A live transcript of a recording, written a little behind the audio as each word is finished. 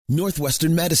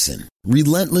Northwestern Medicine,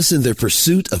 relentless in their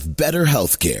pursuit of better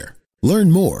healthcare. Learn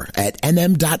more at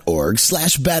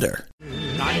nm.org/better.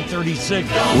 9:36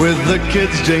 with the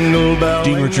kids jingle bells.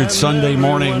 Dean Richards Sunday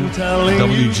morning,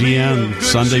 WGN,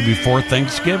 Sunday before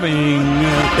Thanksgiving.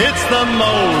 It's the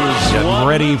most Getting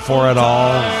ready for it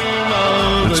all.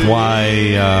 That's why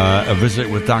a visit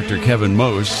with Dr. Kevin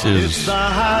Most is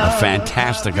a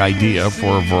fantastic idea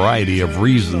for a variety of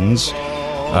reasons.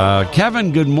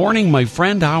 Kevin, good morning, my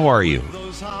friend. How are you?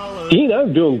 Dean,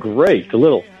 I'm doing great. A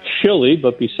little chilly,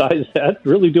 but besides that,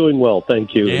 really doing well.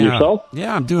 Thank you. And yourself?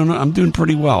 Yeah, I'm doing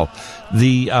pretty well.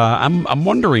 I'm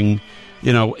wondering,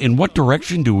 in what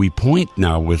direction do we point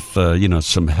now with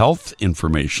some health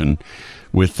information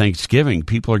with Thanksgiving?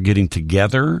 People are getting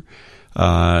together,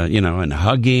 and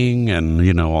hugging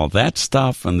and all that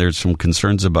stuff, and there's some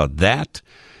concerns about that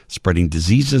spreading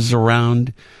diseases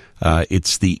around.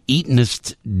 It's the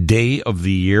eatinest day of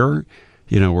the year,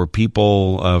 where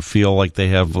people feel like they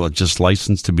have just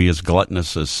license to be as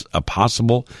gluttonous as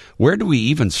possible. Where do we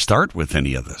even start with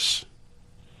any of this?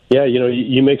 Yeah,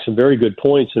 you make some very good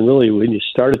points, and really when you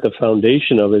start at the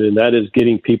foundation of it, and that is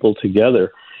getting people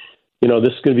together. This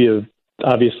is going to be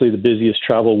obviously the busiest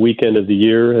travel weekend of the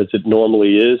year, as it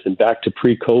normally is, and back to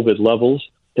pre-COVID levels.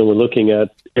 And we're looking at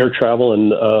air travel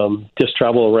and just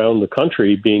travel around the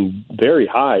country being very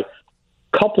high.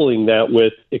 Coupling that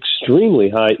with extremely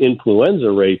high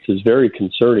influenza rates is very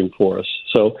concerning for us.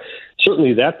 So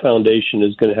certainly that foundation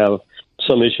is going to have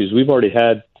some issues. We've already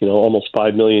had, almost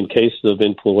 5 million cases of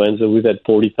influenza. We've had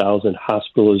 40,000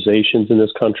 hospitalizations in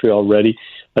this country already.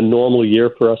 A normal year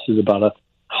for us is about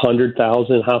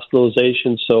 100,000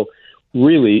 hospitalizations. So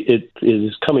really it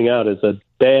is coming out as a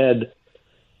bad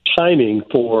timing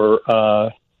for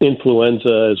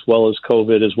influenza as well as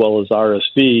COVID as well as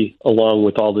RSV, along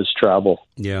with all this travel.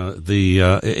 Yeah, the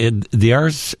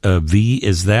RSV,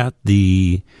 is that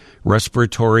the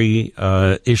respiratory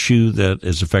issue that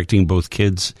is affecting both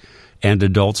kids and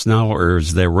adults now, or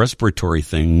is the respiratory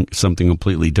thing something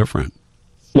completely different?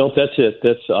 No, that's it.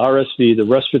 That's RSV, the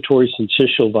respiratory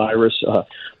syncytial virus, a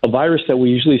virus that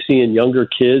we usually see in younger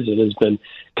kids and has been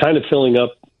kind of filling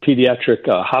up pediatric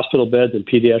hospital beds and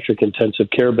pediatric intensive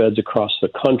care beds across the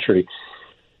country.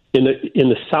 In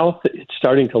the South, it's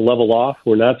starting to level off.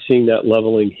 We're not seeing that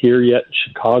leveling here yet in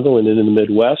Chicago and in the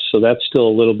Midwest, so that's still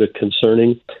a little bit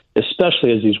concerning,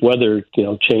 especially as these weather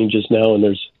changes now and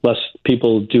there's less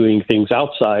people doing things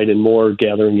outside and more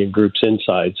gathering in groups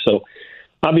inside. So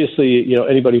obviously,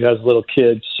 anybody who has little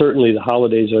kids, certainly the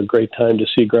holidays are a great time to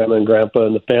see grandma and grandpa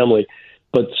and the family,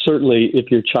 but certainly if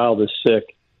your child is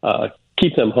sick,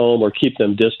 keep them home or keep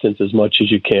them distant as much as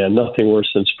you can. Nothing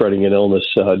worse than spreading an illness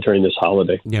during this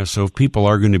holiday. Yeah, so if people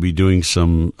are going to be doing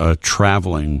some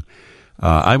traveling,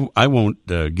 I won't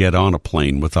get on a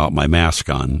plane without my mask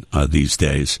on these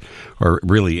days, or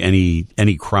really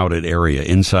any crowded area,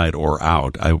 inside or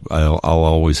out. I'll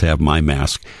always have my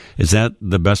mask. Is that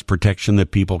the best protection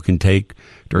that people can take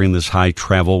during this high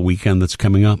travel weekend that's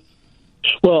coming up?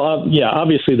 Well,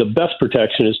 obviously the best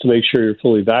protection is to make sure you're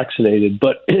fully vaccinated.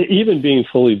 But even being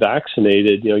fully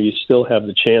vaccinated, you still have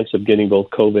the chance of getting both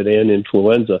COVID and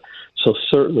influenza. So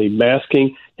certainly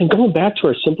masking and going back to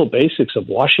our simple basics of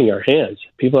washing our hands.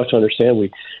 People have to understand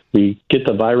we get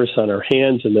the virus on our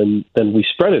hands and then we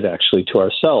spread it actually to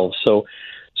ourselves. So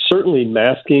certainly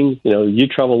masking, you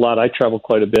travel a lot. I travel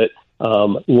quite a bit.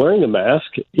 Wearing a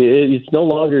mask, it's no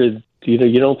longer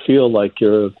you don't feel like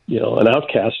you're, an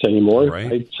outcast anymore.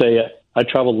 Right. I'd say I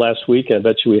traveled last week, and I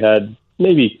bet you we had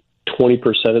maybe 20%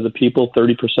 of the people,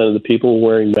 30% of the people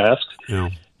wearing masks.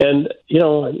 Yeah. And,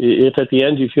 if at the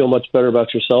end you feel much better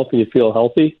about yourself and you feel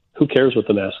healthy, who cares what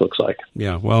the mask looks like?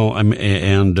 Yeah, well,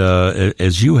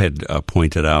 as you had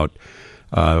pointed out,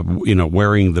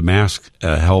 wearing the mask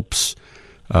helps.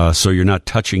 So you're not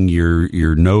touching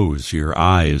your nose, your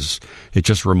eyes. It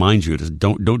just reminds you to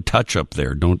don't touch up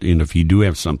there. Don't, if you do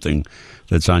have something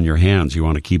that's on your hands, you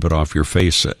want to keep it off your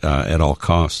face at all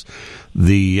costs.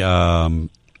 The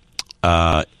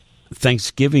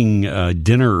Thanksgiving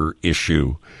dinner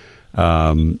issue.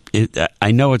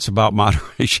 I know it's about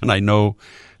moderation. I know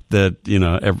that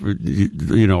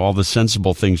all the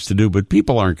sensible things to do, but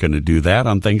people aren't going to do that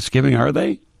on Thanksgiving, are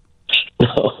they?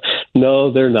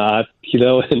 No, they're not.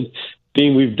 And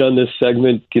Dean, we've done this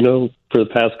segment, for the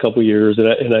past couple of years,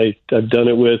 and I've done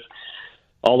it with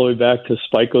all the way back to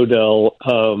Spike O'Dell.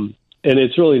 And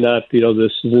it's really not,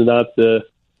 this is not the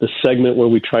segment where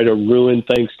we try to ruin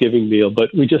Thanksgiving meal,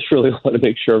 but we just really want to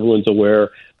make sure everyone's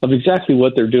aware of exactly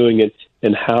what they're doing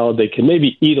and how they can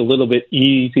maybe eat a little bit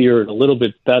easier and a little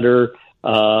bit better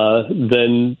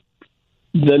than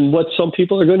what some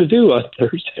people are going to do on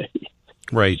Thursday.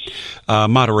 Right.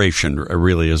 Moderation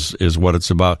really is what it's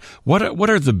about. What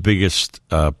are the biggest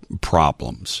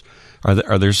problems?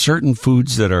 Are there certain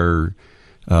foods that are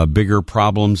bigger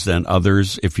problems than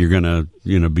others if you're going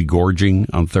to be gorging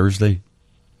on Thursday?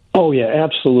 Oh yeah,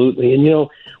 absolutely. And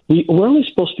we're only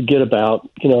supposed to get about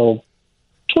 20%,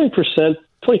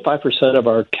 25% of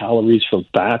our calories from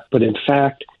fat, but in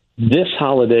fact, this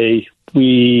holiday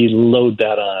we load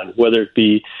that on, whether it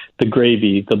be the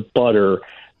gravy, the butter,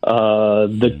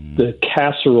 the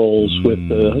casseroles with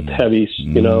the heavy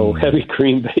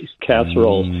cream-based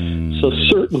casseroles. So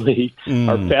certainly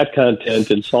our fat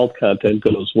content and salt content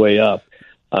goes way up.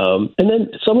 And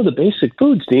then some of the basic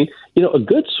foods, Dean, a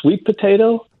good sweet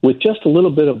potato with just a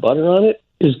little bit of butter on it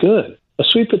is good. A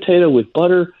sweet potato with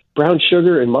butter, brown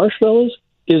sugar, and marshmallows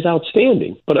is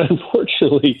outstanding. But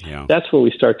unfortunately, that's where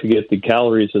we start to get the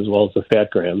calories as well as the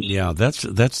fat grams. Yeah, that's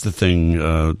the thing.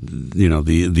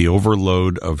 The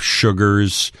overload of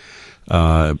sugars,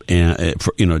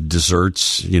 and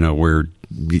desserts. Where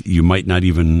you might not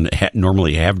even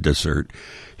normally have dessert.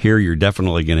 Here, you're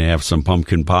definitely going to have some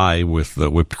pumpkin pie with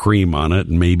whipped cream on it,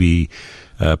 and maybe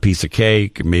a piece of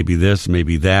cake, maybe this,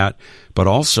 maybe that. But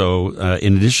also,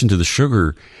 in addition to the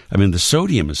sugar, the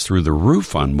sodium is through the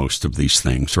roof on most of these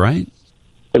things, right?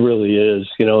 It really is,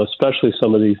 especially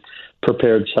some of these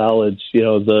prepared salads,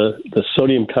 the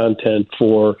sodium content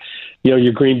for,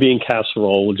 your green bean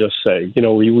casserole, we'll just say,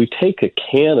 we take a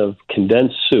can of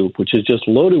condensed soup, which is just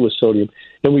loaded with sodium,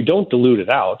 and we don't dilute it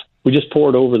out. We just pour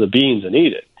it over the beans and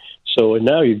eat it. So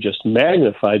now you've just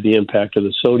magnified the impact of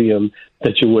the sodium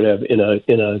that you would have in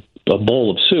a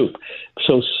bowl of soup.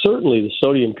 So certainly the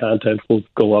sodium content will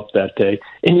go up that day.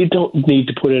 And you don't need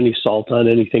to put any salt on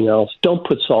anything else. Don't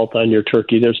put salt on your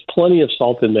turkey. There's plenty of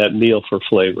salt in that meal for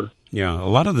flavor. Yeah, a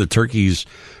lot of the turkeys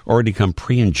already come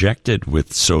pre-injected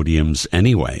with sodiums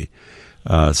anyway.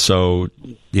 So,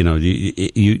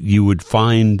 you would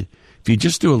find, if you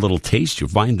just do a little taste, you'll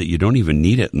find that you don't even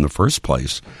need it in the first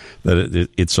place, that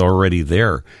it's already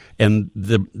there. And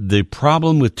the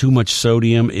problem with too much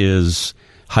sodium is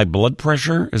high blood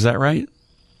pressure. Is that right?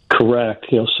 Correct.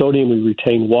 Sodium, we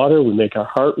retain water, we make our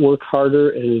heart work harder,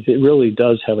 and it really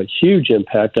does have a huge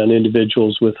impact on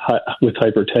individuals with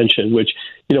hypertension, which,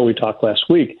 we talked last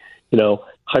week.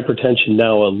 Hypertension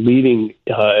now a leading,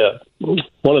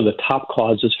 one of the top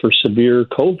causes for severe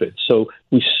COVID. So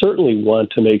we certainly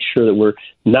want to make sure that we're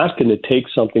not going to take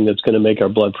something that's going to make our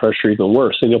blood pressure even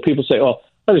worse. And, people say, oh,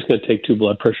 I'm just going to take 2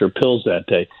 blood pressure pills that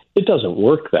day. It doesn't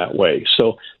work that way.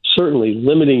 So certainly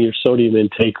limiting your sodium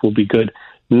intake will be good,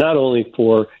 not only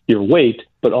for your weight,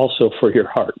 but also for your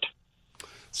heart.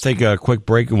 Let's take a quick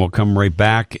break, and we'll come right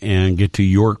back and get to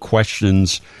your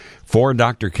questions for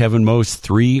Dr. Kevin Most.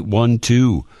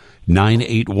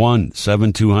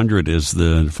 312-981-7200 is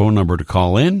the phone number to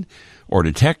call in, or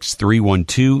to text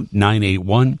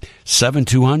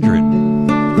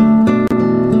 312-981-7200.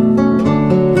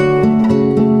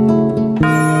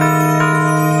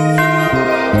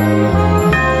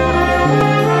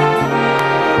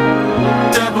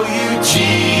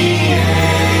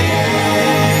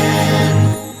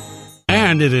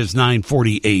 And it is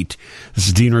 9:48. This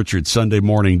is Dean Richards, Sunday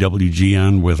morning,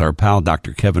 WGN, with our pal,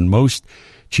 Dr. Kevin Most,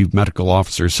 Chief Medical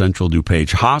Officer, Central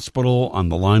DuPage Hospital, on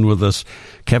the line with us.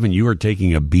 Kevin, you are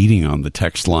taking a beating on the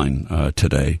text line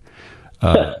today.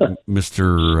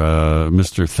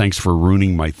 Mr. Thanks for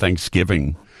ruining my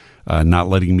Thanksgiving, not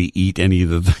letting me eat any of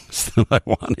the things that I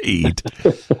want to eat.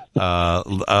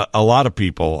 A lot of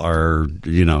people are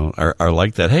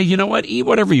like that. Hey, you know what? Eat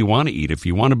whatever you want to eat. If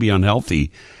you want to be unhealthy,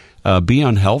 be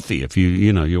unhealthy. If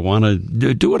you want to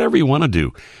do whatever you want to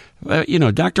do.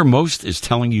 Dr. Most is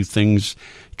telling you things,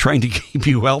 trying to keep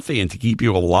you healthy and to keep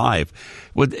you alive.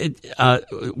 With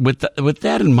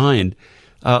that in mind,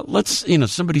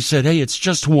 somebody said, hey, it's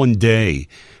just one day.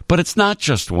 But it's not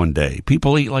just one day.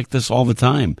 People eat like this all the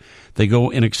time. They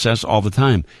go in excess all the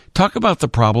time. Talk about the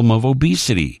problem of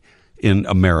obesity in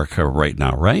America right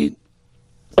now, right?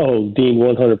 Oh, Dean,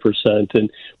 100%. And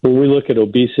when we look at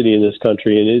obesity in this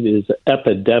country, and it is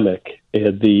epidemic,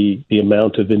 the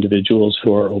amount of individuals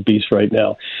who are obese right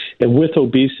now. And with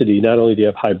obesity, not only do you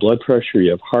have high blood pressure,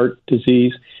 you have heart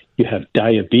disease, you have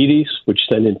diabetes, which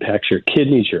then impacts your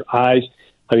kidneys, your eyes.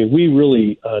 I mean, we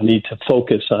really need to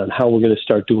focus on how we're going to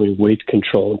start doing weight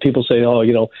control. And people say,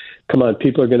 come on,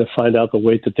 people are going to find out the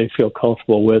weight that they feel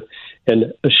comfortable with.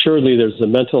 And assuredly, there's the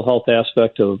mental health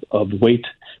aspect of weight,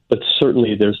 but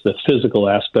certainly there's the physical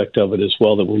aspect of it as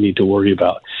well that we need to worry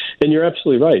about. And you're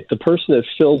absolutely right. The person that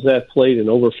fills that plate and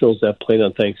overfills that plate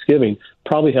on Thanksgiving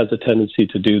probably has a tendency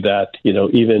to do that,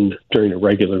 even during a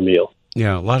regular meal.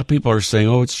 Yeah, a lot of people are saying,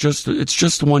 "Oh, it's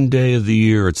just one day of the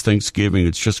year. It's Thanksgiving.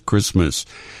 It's just Christmas."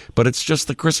 But it's just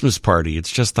the Christmas party.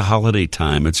 It's just the holiday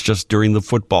time. It's just during the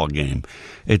football game.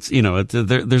 It's,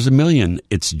 there's a million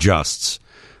it's justs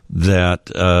that,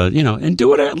 and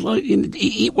do it,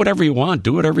 eat whatever you want.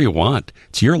 Do whatever you want.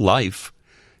 It's your life.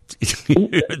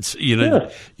 It's,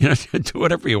 do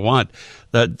whatever you want.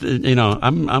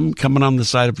 I'm coming on the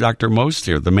side of Dr. Most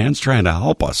here. The man's trying to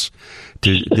help us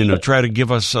to, try to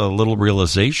give us a little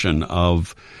realization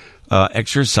of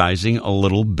exercising a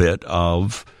little bit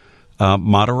of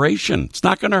moderation. It's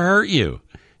not going to hurt you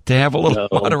to have a little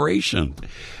moderation.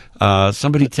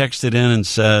 Somebody texted in and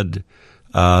said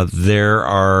there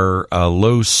are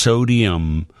low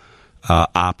sodium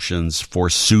options for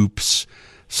soups,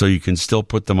 so you can still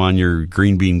put them on your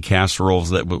green bean casseroles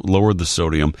that will lower the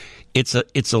sodium. It's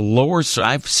a lower.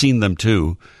 I've seen them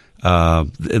too.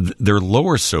 They're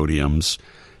lower sodiums,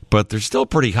 but they're still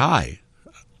pretty high.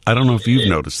 I don't know if you've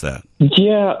noticed that.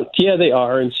 Yeah, they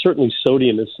are, and certainly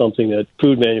sodium is something that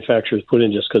food manufacturers put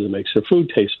in just because it makes their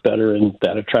food taste better, and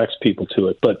that attracts people to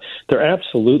it. But they're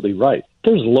absolutely right.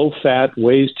 There's low-fat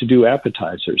ways to do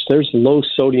appetizers. There's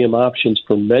low-sodium options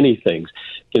for many things.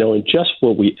 And just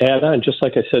what we add on, just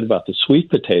like I said about the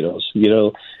sweet potatoes,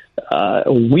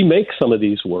 we make some of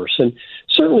these worse. And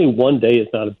certainly one day is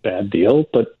not a bad deal,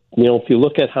 but, if you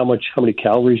look at how many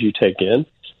calories you take in,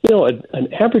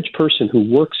 an average person who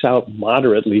works out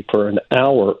moderately for an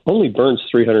hour only burns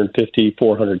 350,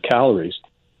 400 calories.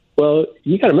 Well,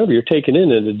 you got to remember, you're taking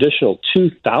in an additional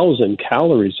 2,000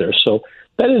 calories there. So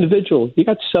that individual, you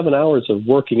got 7 hours of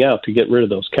working out to get rid of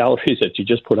those calories that you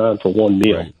just put on for one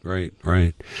meal. Right.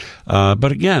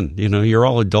 But again, you're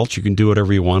all adults. You can do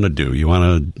whatever you want to do. You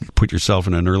want to put yourself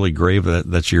in an early grave,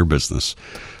 that's your business.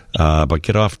 But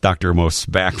get off Dr. Most's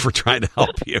back for trying to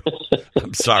help you.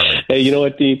 I'm sorry. Hey, you know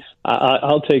what, Dean?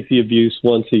 I'll take the abuse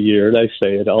once a year, and I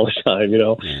say it all the time.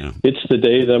 Yeah. It's the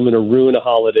day that I'm going to ruin a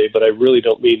holiday, but I really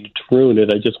don't mean to ruin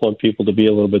it. I just want people to be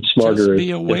a little bit smarter at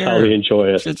how they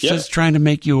enjoy it. It's just trying to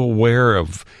make you aware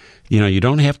of, you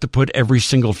don't have to put every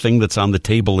single thing that's on the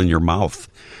table in your mouth.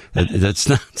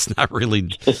 It's not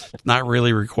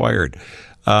really required.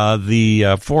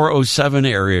 The 407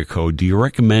 area code, do you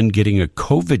recommend getting a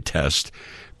COVID test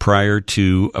prior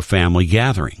to a family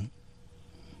gathering?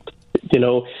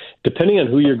 Depending on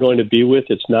who you're going to be with,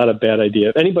 it's not a bad idea.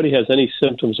 If anybody has any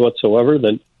symptoms whatsoever,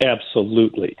 then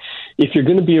absolutely. If you're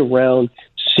going to be around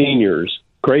seniors,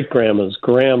 great-grandmas,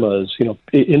 grandmas,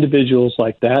 individuals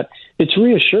like that, it's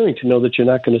reassuring to know that you're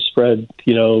not going to spread,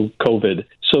 COVID.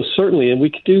 So certainly, and we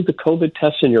can do the COVID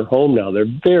tests in your home now. They're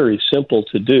very simple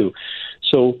to do.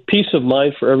 So peace of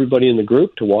mind for everybody in the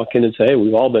group to walk in and say, hey,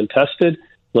 we've all been tested.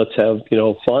 Let's have,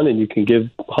 fun, and you can give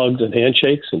hugs and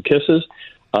handshakes and kisses.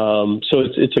 So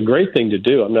it's a great thing to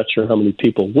do. I'm not sure how many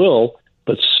people will,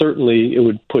 but certainly it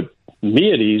would put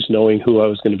me at ease knowing who I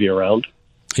was going to be around.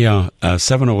 Yeah,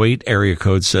 708 area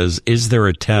code says, is there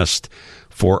a test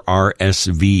for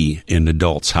RSV in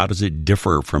adults? How does it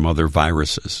differ from other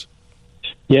viruses?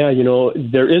 Yeah,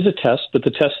 there is a test, but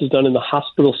the test is done in the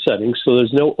hospital setting, so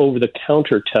there's no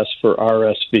over-the-counter test for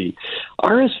RSV.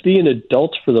 RSV in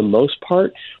adults, for the most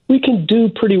part, we can do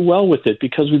pretty well with it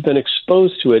because we've been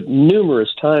exposed to it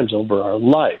numerous times over our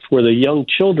life. Where the young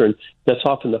children, that's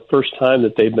often the first time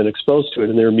that they've been exposed to it,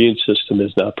 and their immune system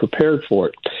is not prepared for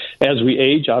it. As we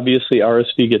age, obviously,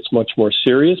 RSV gets much more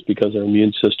serious because our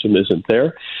immune system isn't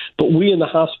there. But we in the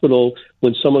hospital,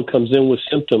 when someone comes in with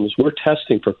symptoms, we're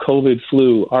testing for COVID,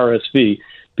 flu, RSV,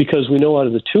 because we know out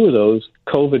of the two of those,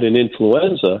 COVID and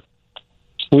influenza,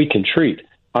 we can treat.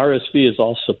 RSV is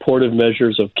all supportive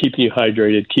measures of keeping you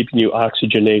hydrated, keeping you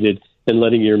oxygenated, and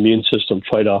letting your immune system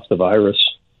fight off the virus.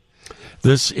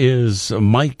 This is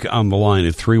Mike on the line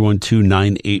at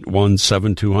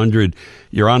 312-981-7200.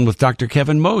 You're on with Dr.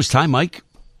 Kevin Most. Hi, Mike.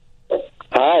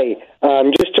 Hi.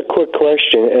 Just a quick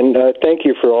question, and thank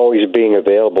you for always being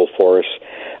available for us.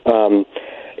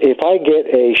 If I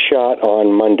get a shot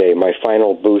on Monday, my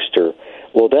final booster,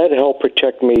 will that help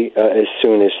protect me as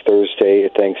soon as Thursday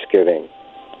at Thanksgiving?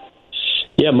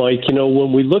 Yeah, Mike,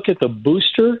 when we look at the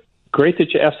booster, great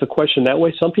that you asked the question that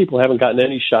way. Some people haven't gotten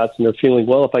any shots, and they're feeling,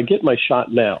 well, if I get my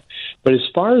shot now. But as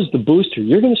far as the booster,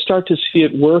 you're going to start to see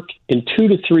it work in 2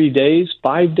 to 3 days,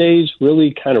 5 days,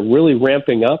 really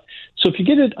ramping up. So if you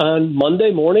get it on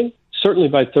Monday morning, certainly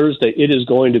by Thursday, it is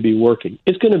going to be working.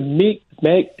 It's going to meet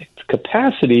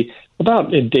capacity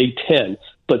about in day 10,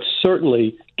 but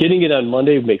certainly getting it on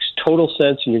Monday makes total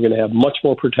sense, and you're going to have much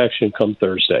more protection come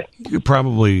Thursday. You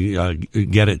probably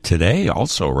get it today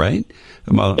also, right?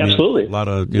 Absolutely. A lot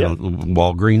of,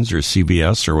 Walgreens or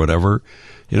CVS or whatever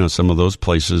some of those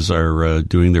places are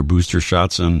doing their booster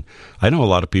shots, and I know a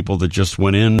lot of people that just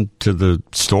went in to the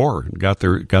store and got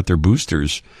their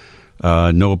boosters,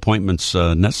 no appointments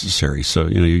necessary. So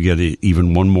you get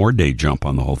even one more day jump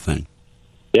on the whole thing.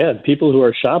 Yeah, people who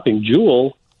are shopping,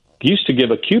 Jewel used to give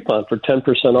a coupon for 10%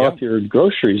 off your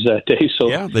groceries that day. So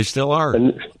yeah, they still are.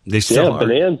 They still are.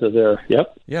 Bonanza there.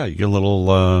 Yep. Yeah, you get a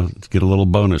little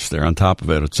bonus there on top of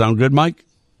it. It sound good, Mike?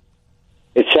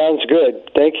 It sounds good.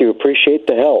 Thank you. Appreciate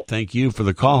the help. Thank you for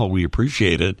the call. We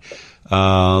appreciate it.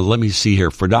 Let me see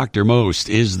here. For Dr. Most,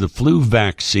 is the flu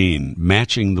vaccine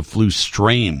matching the flu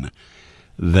strain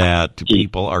that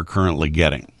people are currently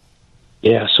getting?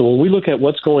 Yeah, so when we look at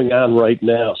what's going on right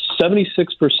now, 76%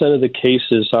 of the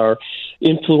cases are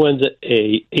influenza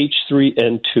A,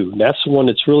 H3N2. And that's the one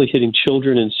that's really hitting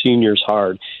children and seniors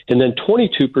hard. And then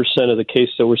 22% of the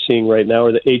cases that we're seeing right now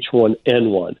are the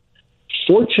H1N1.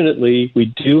 Fortunately, we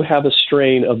do have a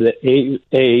strain of the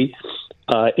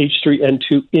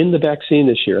H3N2 in the vaccine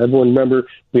this year. Everyone remember,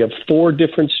 we have 4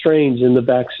 different strains in the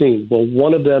vaccine. Well,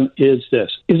 one of them is this.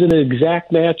 Is it an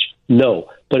exact match? No,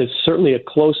 but it's certainly a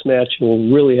close match and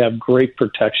will really have great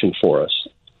protection for us.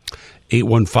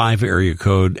 815 area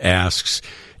code asks,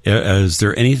 is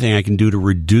there anything I can do to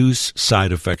reduce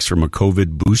side effects from a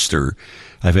COVID booster?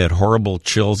 I've had horrible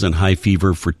chills and high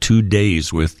fever for 2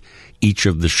 days with each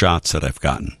of the shots that I've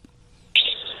gotten.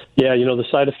 Yeah, the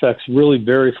side effects really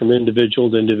vary from individual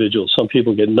to individual. Some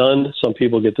people get none. Some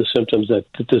people get the symptoms that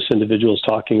this individual is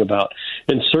talking about.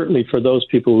 And certainly for those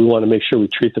people, we want to make sure we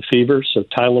treat the fever. So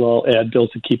Tylenol,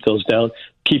 Advil to keep those down,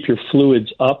 keep your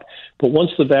fluids up. But once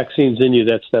the vaccine's in you,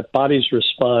 that's that body's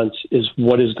response is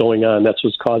what is going on. That's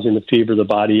what's causing the fever, the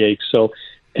body ache. So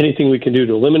anything we can do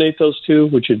to eliminate those two,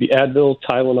 which would be Advil,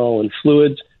 Tylenol, and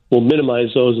fluids, we'll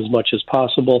minimize those as much as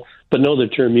possible, but know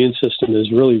that your immune system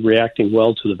is really reacting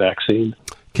well to the vaccine.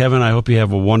 Kevin, I hope you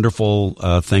have a wonderful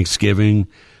Thanksgiving.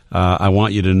 I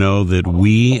want you to know that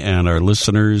we and our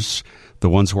listeners, the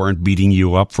ones who aren't beating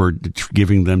you up for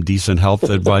giving them decent health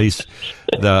advice,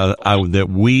 that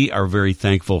we are very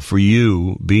thankful for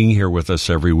you being here with us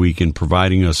every week and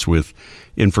providing us with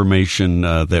information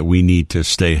that we need to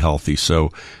stay healthy.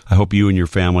 So I hope you and your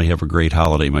family have a great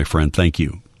holiday, my friend. Thank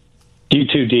you. You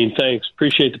too, Dean. Thanks.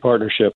 Appreciate the partnership.